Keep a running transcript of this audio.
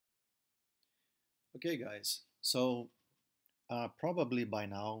Okay, guys, so probably by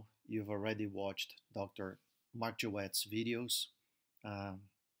now you've already watched Dr. Mark Jowett's videos. Um,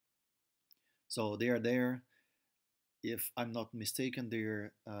 so they are there. If I'm not mistaken,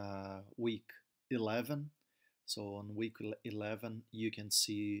 they're week 11. So on week 11, you can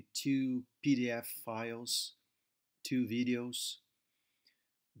see two PDF files, two videos.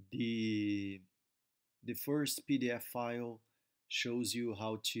 The, the first PDF file shows you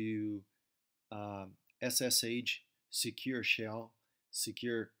how to SSH, secure shell,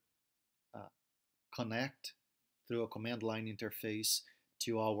 secure uh, connect through a command line interface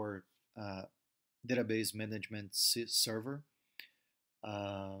to our database management server.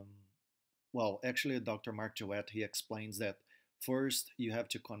 Um, well, actually, Dr. Mark Jowett, he explains that first you have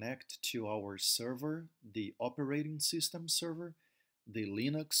to connect to our server, the operating system server, the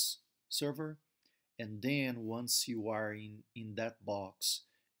Linux server, and then once you are in that box,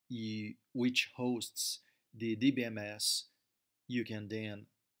 which hosts the DBMS, you can then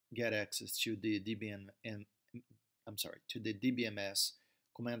get access to the to the DBMS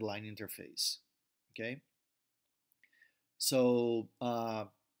command line interface. Okay, so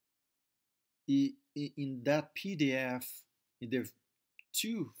in that PDF, in the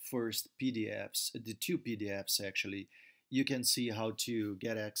two first PDFs, the two PDFs actually, you can see how to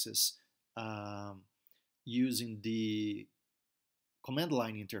get access using the command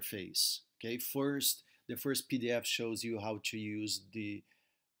line interface. Okay, the first PDF shows you how to use the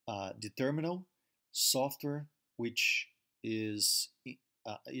terminal software, which is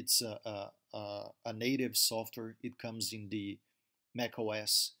it's a native software. It comes in the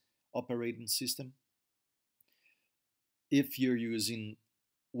macOS operating system. If you're using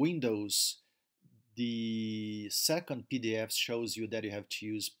Windows, the second PDF shows you that you have to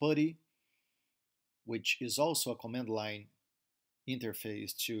use PuTTY, which is also a command line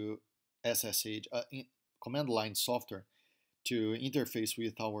interface to SSH, command line software to interface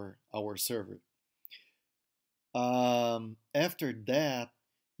with our server. After that,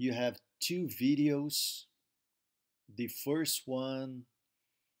 you have two videos. The first one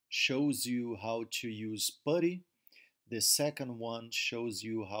shows you how to use PuTTY. The second one shows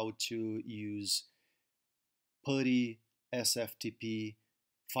you how to use PuTTY SFTP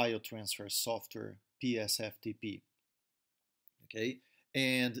file transfer software, PSFTP. Okay,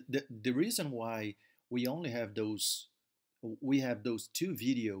 and the reason why we have those two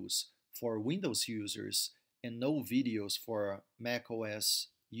videos for Windows users and no videos for macOS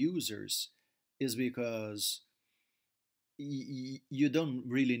users is because you don't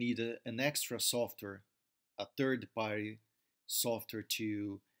really need an extra software, a third-party software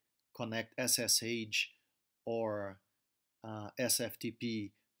to connect SSH or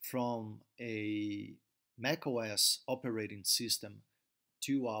SFTP from a macOS operating system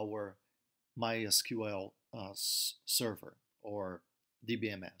to our MySQL server or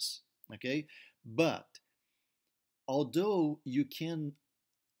DBMS. Okay, but although you can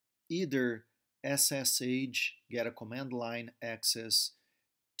either SSH, get a command line access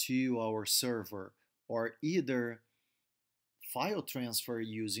to our server, or either file transfer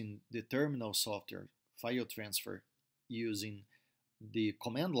using the terminal software, file transfer using the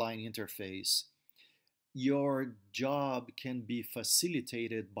command line interface, your job can be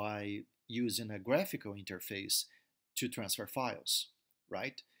facilitated by using a graphical interface to transfer files,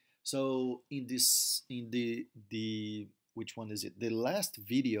 right? So in the which one is it? The last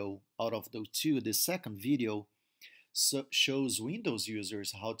video out of those two, the second video shows Windows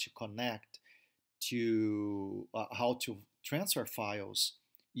users how to connect to how to transfer files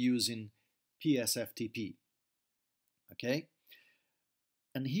using PSFTP. Okay,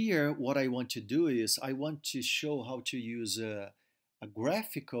 and here what I want to do is I want to show how to use a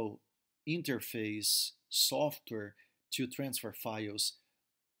graphical interface software to transfer files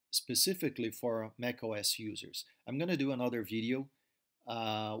specifically for macOS users. I'm going to do another video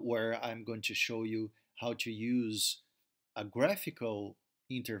where I'm going to show you how to use a graphical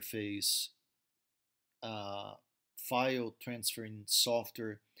interface file transferring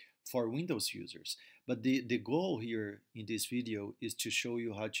software for Windows users. But the goal here in this video is to show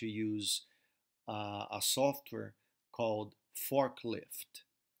you how to use a software called ForkLift.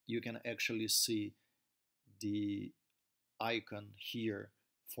 You can actually see the icon here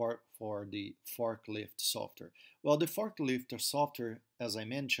for the ForkLift software. Well, the ForkLift software, as I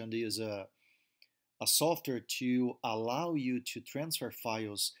mentioned, is a software to allow you to transfer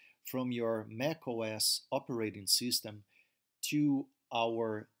files from your macOS operating system to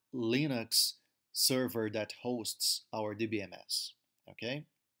our Linux server that hosts our DBMS. Okay?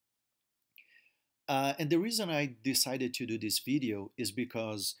 And the reason I decided to do this video is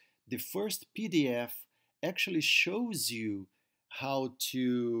because the first PDF actually shows you how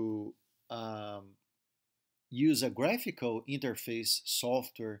to use a graphical interface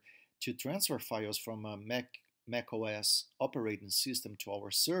software to transfer files from a macOS operating system to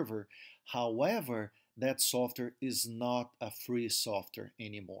our server. However, that software is not a free software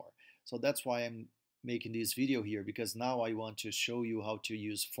anymore. So that's why I'm making this video here, because now I want to show you how to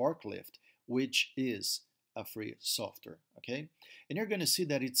use ForkLift, which is a free software, okay? And you're going to see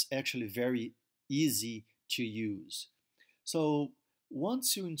that it's actually very easy to use. So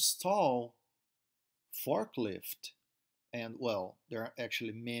once you install ForkLift, and well, there are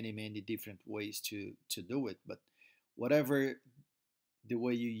actually many different ways to do it, but whatever the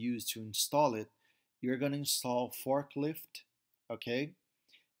way you use to install it, you're going to install ForkLift, okay?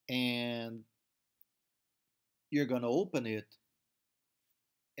 And you're going to open it,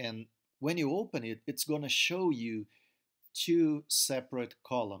 and when you open it, it's going to show you two separate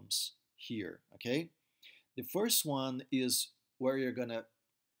columns here, okay? The first one is where you're going to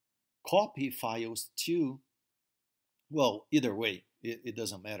copy files to, well, either way, it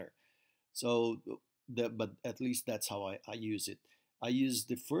doesn't matter. So, but at least that's how I use it. I use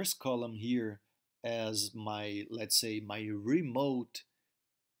the first column here as my, let's say, my remote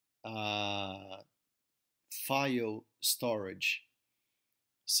file storage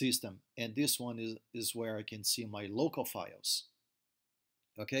system, and this one is where I can see my local files.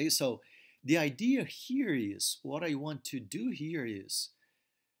 Okay, so the idea here is, what I want to do here is,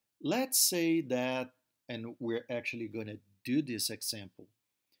 let's say that, and we're actually going to do this example,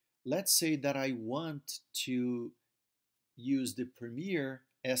 let's say that I want to use the Premiere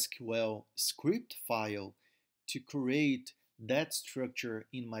SQL script file to create that structure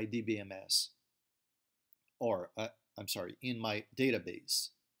in my DBMS, or I'm sorry, in my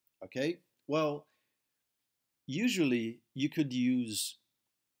database. Okay, well, usually you could use,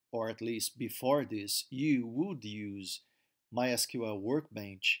 or at least before this, you would use MySQL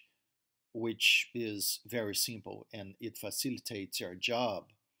Workbench, which is very simple and it facilitates your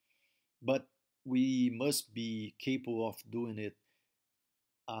job. But we must be capable of doing it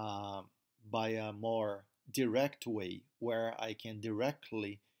by a more direct way, where I can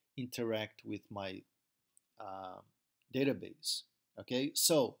directly interact with my database. Okay,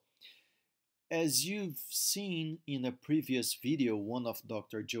 so as you've seen in a previous video, one of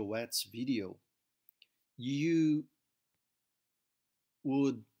Dr. Joette's video, you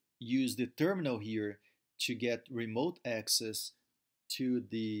would use the terminal here to get remote access to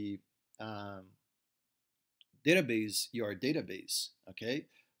the database, your database, okay?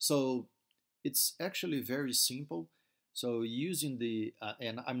 So it's actually very simple. So using the,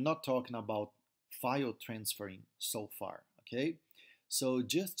 and I'm not talking about file transferring so far, okay? So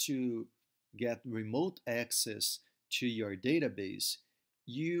just to get remote access to your database,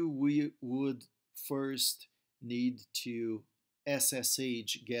 you would first need to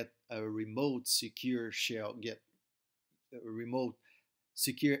SSH, get a remote secure shell, get a remote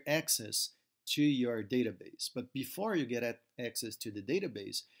secure access to your database. But before you get access to the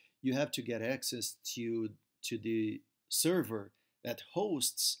database, you have to get access to the server that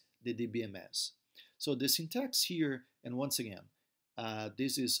hosts the DBMS. So the syntax here, and once again,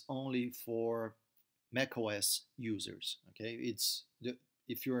 this is only for macOS users. Okay,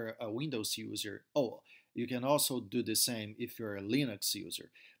 if you're a Windows user, oh, you can also do the same if you're a Linux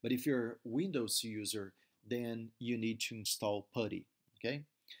user. But if you're a Windows user, then you need to install PuTTY. Okay,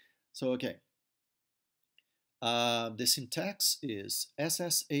 so okay, the syntax is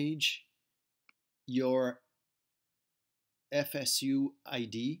SSH your FSU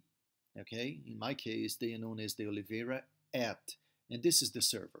ID. Okay, in my case, they are known as the Oliveira at, and this is the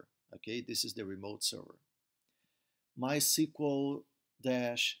server. Okay, this is the remote server.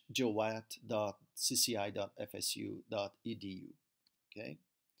 mysql-joat.cci.fsu.edu. Okay,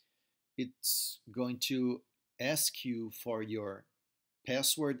 it's going to ask you for your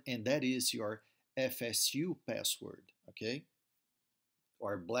password, and that is your FSU password. Okay,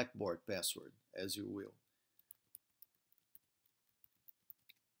 or Blackboard password, as you will.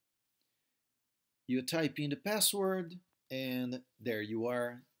 You type in the password, and there you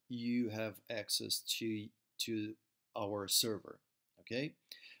are. You have access to our server. Okay,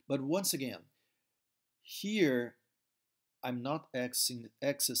 but once again, here I'm not accessing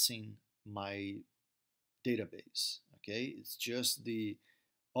my database. Okay, it's just the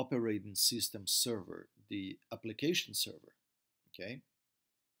operating system server, the application server. Okay,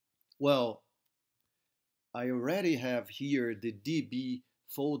 well, I already have here the DB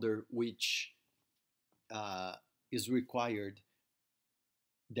folder, which is required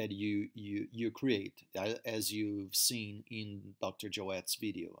that you create, as you've seen in Dr. Joette's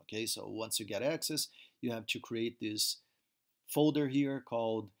video. Okay, so once you get access, you have to create this folder here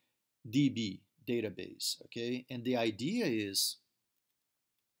called DB, database. Okay, and the idea is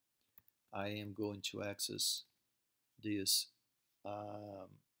I am going to access this um,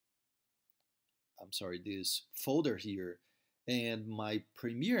 this folder here, and my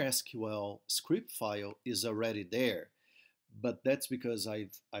Premier SQL script file is already there, but that's because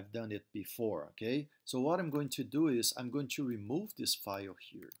I've done it before. Okay, so what I'm going to do is I'm going to remove this file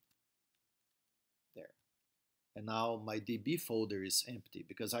here, there, and now my DB folder is empty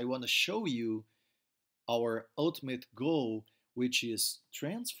because I want to show you our ultimate goal, which is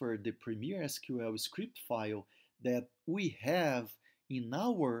transfer the Premier SQL script file that we have in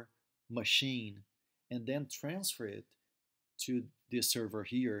our machine and then transfer it to this server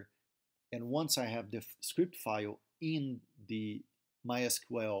here. And once I have the script file in the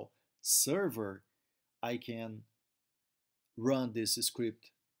MySQL server, I can run this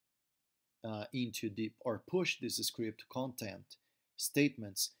script or push this script content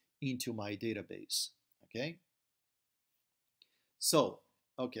statements into my database. Okay. So,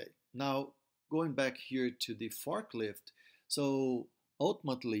 okay, now going back here to the forklift. So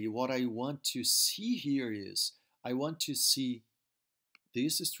ultimately, what I want to see here is I want to see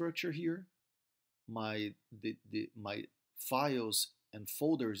this structure here, my files and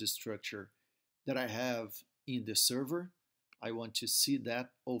folders structure that I have in the server. I want to see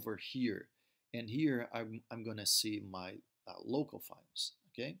that over here, and here I'm gonna see my local files.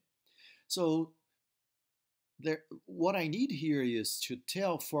 Okay, so what I need here is to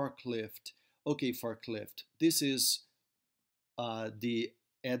tell forklift, okay, forklift, this is the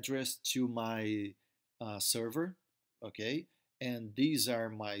address to my server, okay, and these are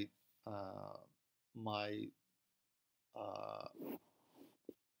my my uh,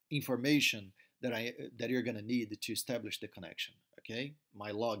 information that you're gonna need to establish the connection, okay,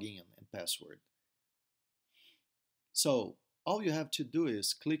 my login and password. So all you have to do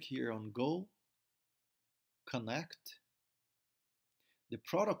is click here on Go, Connect. The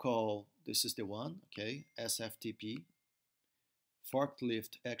protocol, this is the one, okay, SFTP.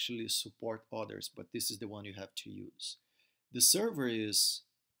 ForkLift actually support others, but this is the one you have to use. The server is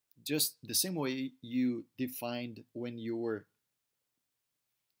just the same way you defined when you were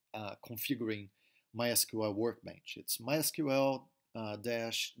configuring MySQL Workbench. It's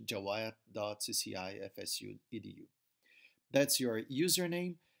mysql-jawat.cci/fsu.edu. That's your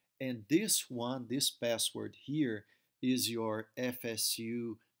username, and this one, this password here, is your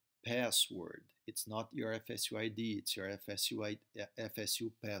FSU password. It's not your FSU ID, it's your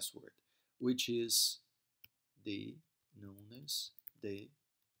FSU password, which is the Nunes de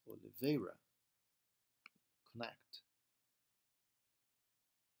Oliveira. Connect.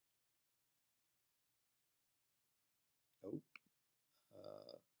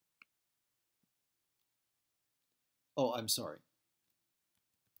 Oh, I'm sorry.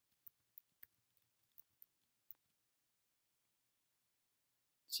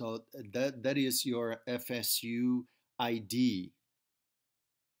 So that is your FSU ID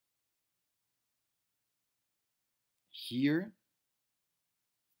here,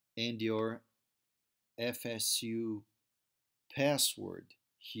 and your FSU password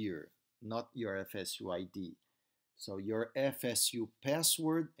here, not your FSU ID. So your FSU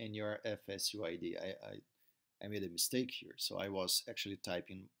password and your FSU ID. I made a mistake here. So I was actually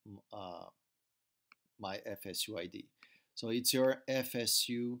typing my FSU ID. So it's your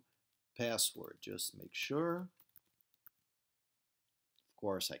FSU password. Just make sure. Of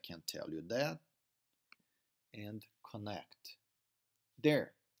course, I can't tell you that. And connect.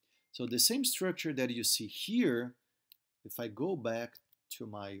 There. So the same structure that you see here, if I go back to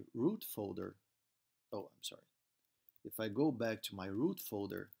my root folder, oh, I'm sorry. If I go back to my root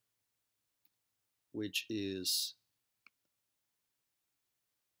folder, which is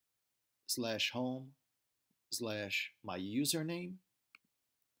 /home/my username,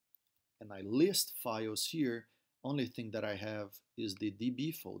 and I list files here, only thing that I have is the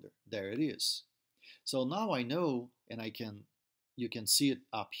DB folder. There it is. So now I know, and you can see it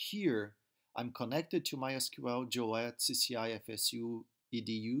up here. I'm connected to MySQL, Joet, CCI, FSU,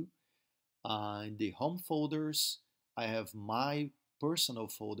 EDU. In the home folders, I have my personal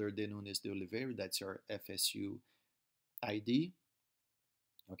folder, De Nunes de Oliveira, that's your FSU ID.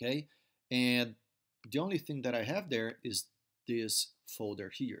 Okay, and the only thing that I have there is this folder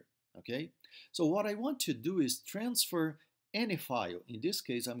here. Okay, so what I want to do is transfer any file. In this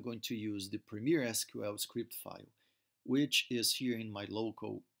case, I'm going to use the Premier SQL script file, which is here in my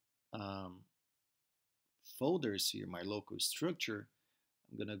local folders here, my local structure.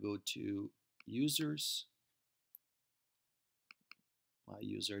 I'm gonna go to users, my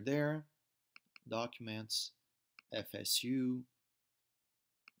user there, documents, FSU,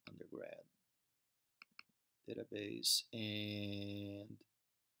 undergrad, database, and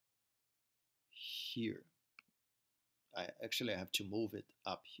here. I actually have to move it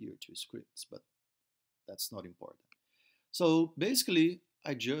up here to scripts, but that's not important. So basically,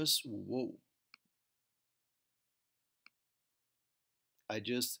 I just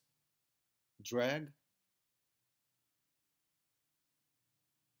drag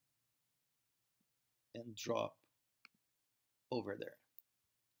and drop over there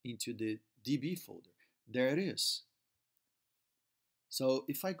into the DB folder. There it is. So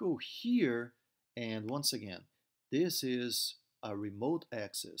if I go here, and once again, this is a remote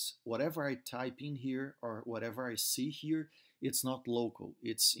access. Whatever I type in here or whatever I see here, it's not local.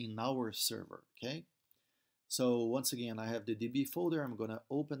 It's in our server, okay? So once again, I have the DB folder. I'm gonna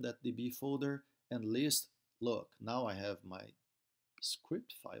open that DB folder and list, look, now I have my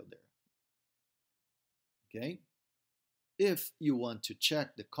script file there, okay? If you want to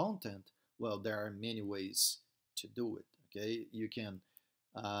check the content, well, there are many ways to do it, okay? You can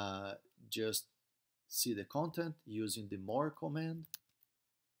just see the content using the more command,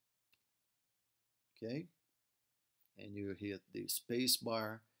 okay? And you hit the space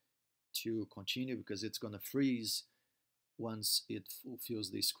bar to continue because it's gonna freeze once it fulfills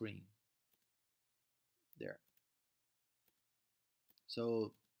the screen. There.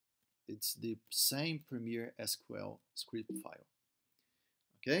 So it's the same Premiere SQL script file,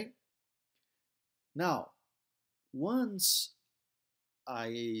 okay? Now, once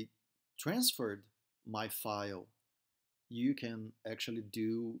I transferred my file, you can actually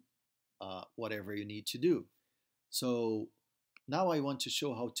do whatever you need to do. So now I want to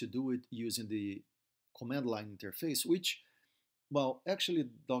show how to do it using the command line interface, which, well, actually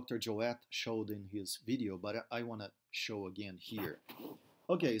Dr. Joet showed in his video, but I want to show again here.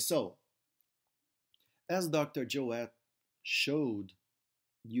 Okay, so as Dr. Joet showed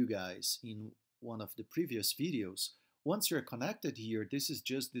you guys in one of the previous videos, once you're connected here, this is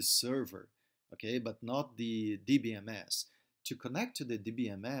just the server, okay, but not the DBMS. To connect to the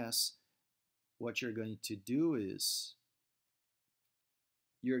DBMS, what you're going to do is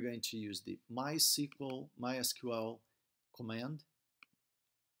you're going to use the MySQL command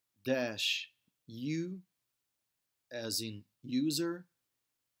 -u as in user,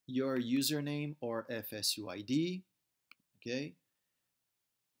 your username or FSU ID, okay,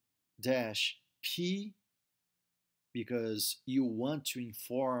 -p because you want to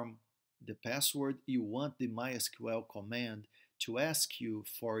inform the password, you want the MySQL command to ask you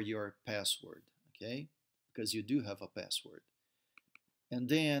for your password, okay, because you do have a password. And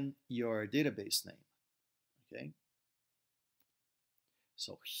then your database name, okay.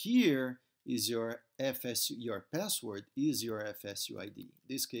 So here is your FSU, your password is your FSU ID. In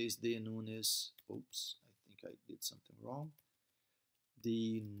this case, De Nunes, oops, I think I did something wrong.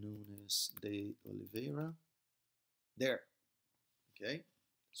 De Nunes de Oliveira, there, okay.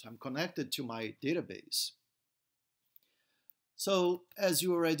 So I'm connected to my database. So as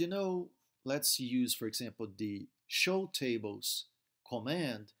you already know, let's use, for example, the show tables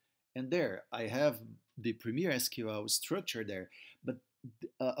command, and there I have the Premiere SQL structure there. But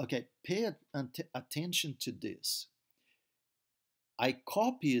okay, pay attention to this. I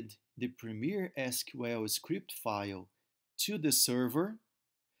copied the Premiere SQL script file to the server,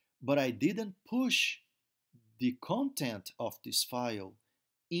 but I didn't push the content of this file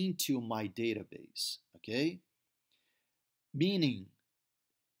into my database, okay? Meaning,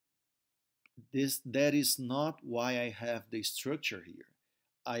 that is not why I have the structure here.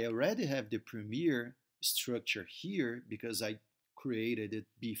 I already have the Premiere structure here because I created it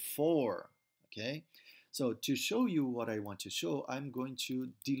before, okay? So to show you what I want to show, I'm going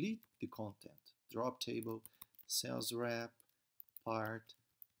to delete the content. Drop table, sales rep, part,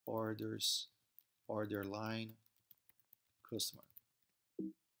 orders, order line, customer.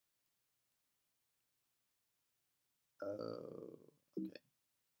 Okay.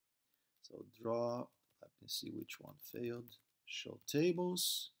 So draw, let me see which one failed. Show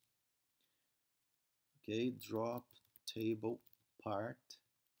tables. Okay, drop table part.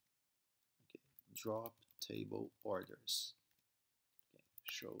 Okay, drop table orders. Okay,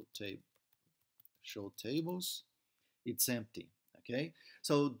 show tables. It's empty. Okay,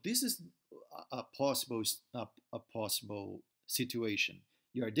 so this is a possible situation.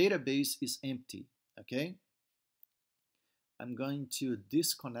 Your database is empty. Okay. I'm going to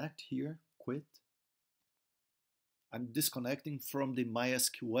disconnect here, quit. I'm disconnecting from the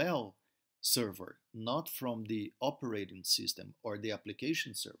MySQL server, not from the operating system or the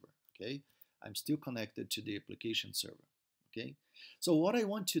application server, okay? I'm still connected to the application server, okay? So what I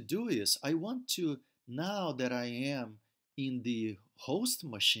want to do is, I want to, now that I am in the host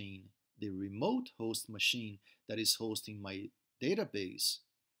machine, the remote host machine that is hosting my database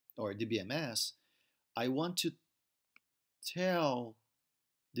or DBMS, I want to tell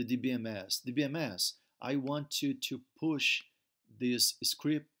the DBMS, I want you to push this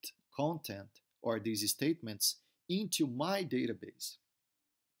script content or these statements into my database.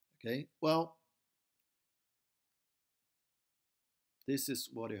 Okay, well, this is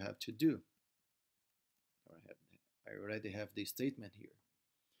what you have to do. I already have the statement here.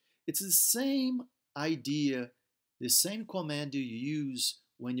 It's the same idea, the same command you use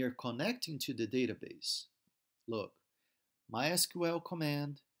when you're connecting to the database. Look, MySQL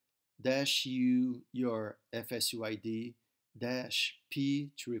command -u your FSU ID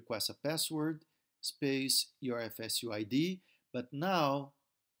 -p to request a password space your FSU ID, but now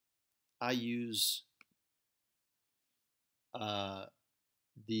I use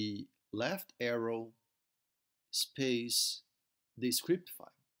the left arrow space the script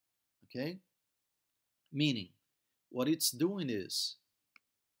file, okay? Meaning, what it's doing is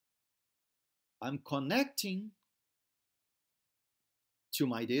I'm connecting to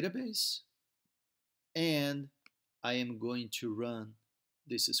my database and I am going to run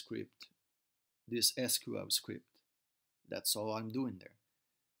this script, this SQL script. That's all I'm doing there.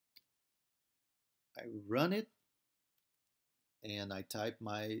 I run it and I type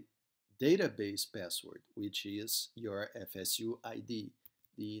my database password, which is your FSU ID,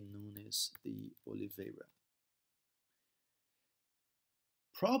 the Nunes de Oliveira.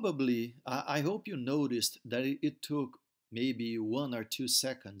 Probably, I hope you noticed that it took maybe 1 or 2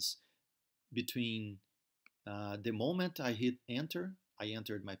 seconds between the moment I hit enter, I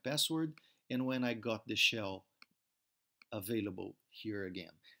entered my password, and when I got the shell available here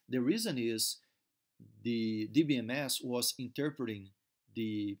again. The reason is the DBMS was interpreting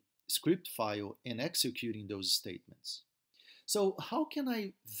the script file and executing those statements. So how can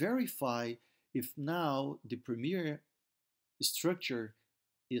I verify if now the Premiere structure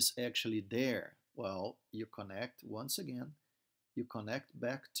is actually there? Well, you connect once again, you connect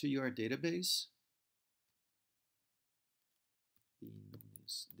back to your database, the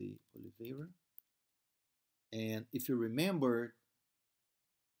Nunes de Oliveira, and if you remember,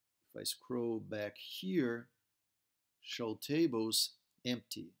 if I scroll back here, show tables,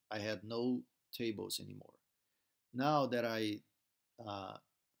 empty. I had no tables anymore. Now that I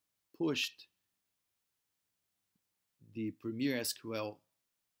pushed the Premiere SQL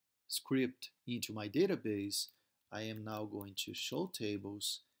script into my database, I am now going to show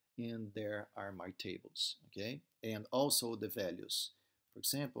tables, and there are my tables, okay? And also the values. For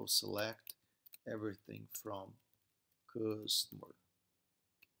example, select everything from customer.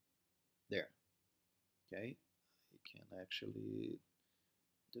 There, okay? I can actually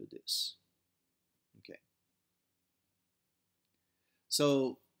do this, okay?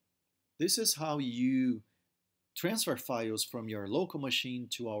 So this is how you transfer files from your local machine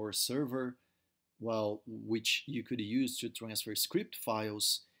to our server, well, which you could use to transfer script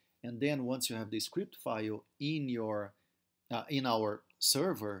files. And then once you have the script file in your in our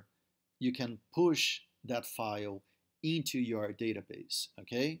server, you can push that file into your database,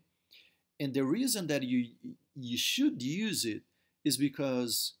 okay? And the reason that you should use it is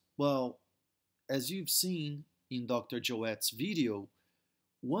because, well, as you've seen in Dr. Joette's video,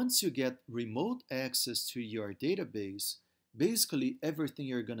 once you get remote access to your database, basically everything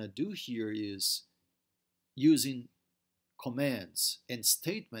you're gonna do here is using commands and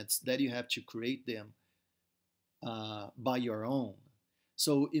statements that you have to create them by your own.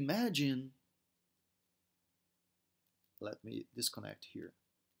 So imagine, let me disconnect here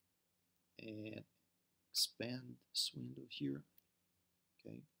and expand this window here,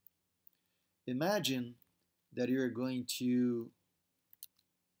 okay? Imagine that you're going to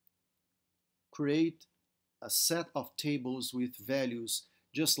create a set of tables with values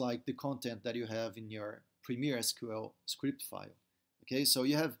just like the content that you have in your Premiere SQL script file. Okay, so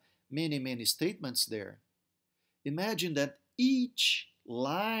you have many statements there. Imagine that each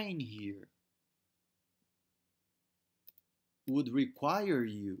line here would require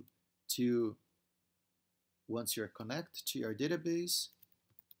you to, once you're connected to your database,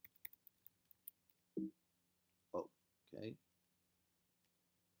 okay,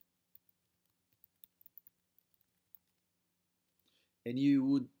 and you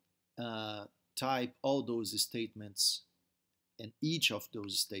would type all those statements and each of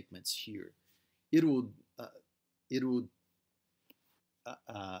those statements here. It would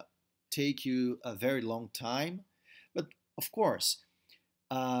take you a very long time. But of course,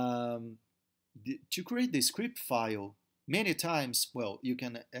 to create the script file, many times, well, you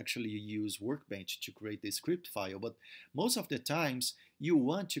can actually use Workbench to create the script file, but most of the times you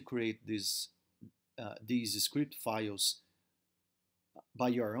want to create these script files by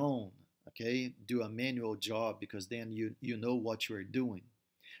your own, okay? Do a manual job because then you know what you're doing.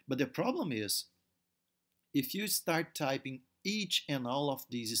 But the problem is, if you start typing each and all of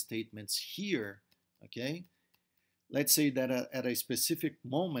these statements here, okay? Let's say that at a specific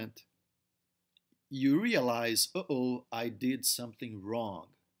moment, you realize, uh-oh, I did something wrong,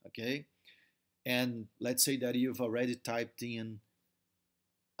 okay? And let's say that you've already typed in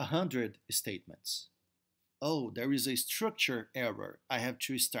 100 statements. Oh, there is a structure error. I have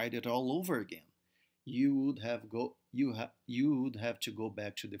to start it all over again. You would have to go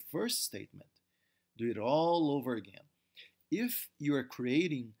back to the first statement, do it all over again. If you are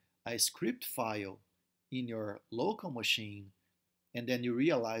creating a script file in your local machine and then you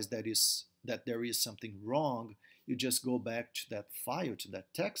realize that there is something wrong, you just go back to that file, to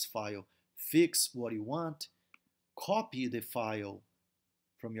that text file, fix what you want, copy the file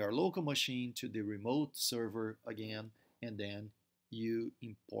from your local machine to the remote server again, and then you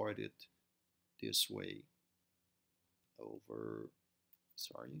import it this way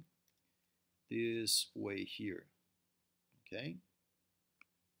this way here, okay?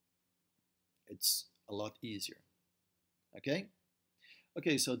 It's a lot easier, okay?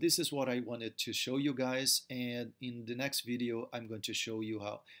 Okay, so this is what I wanted to show you guys, and in the next video I'm going to show you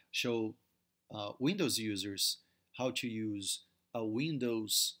Windows users how to use a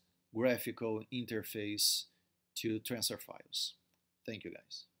Windows graphical interface to transfer files. Thank you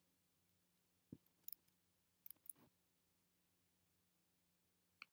guys.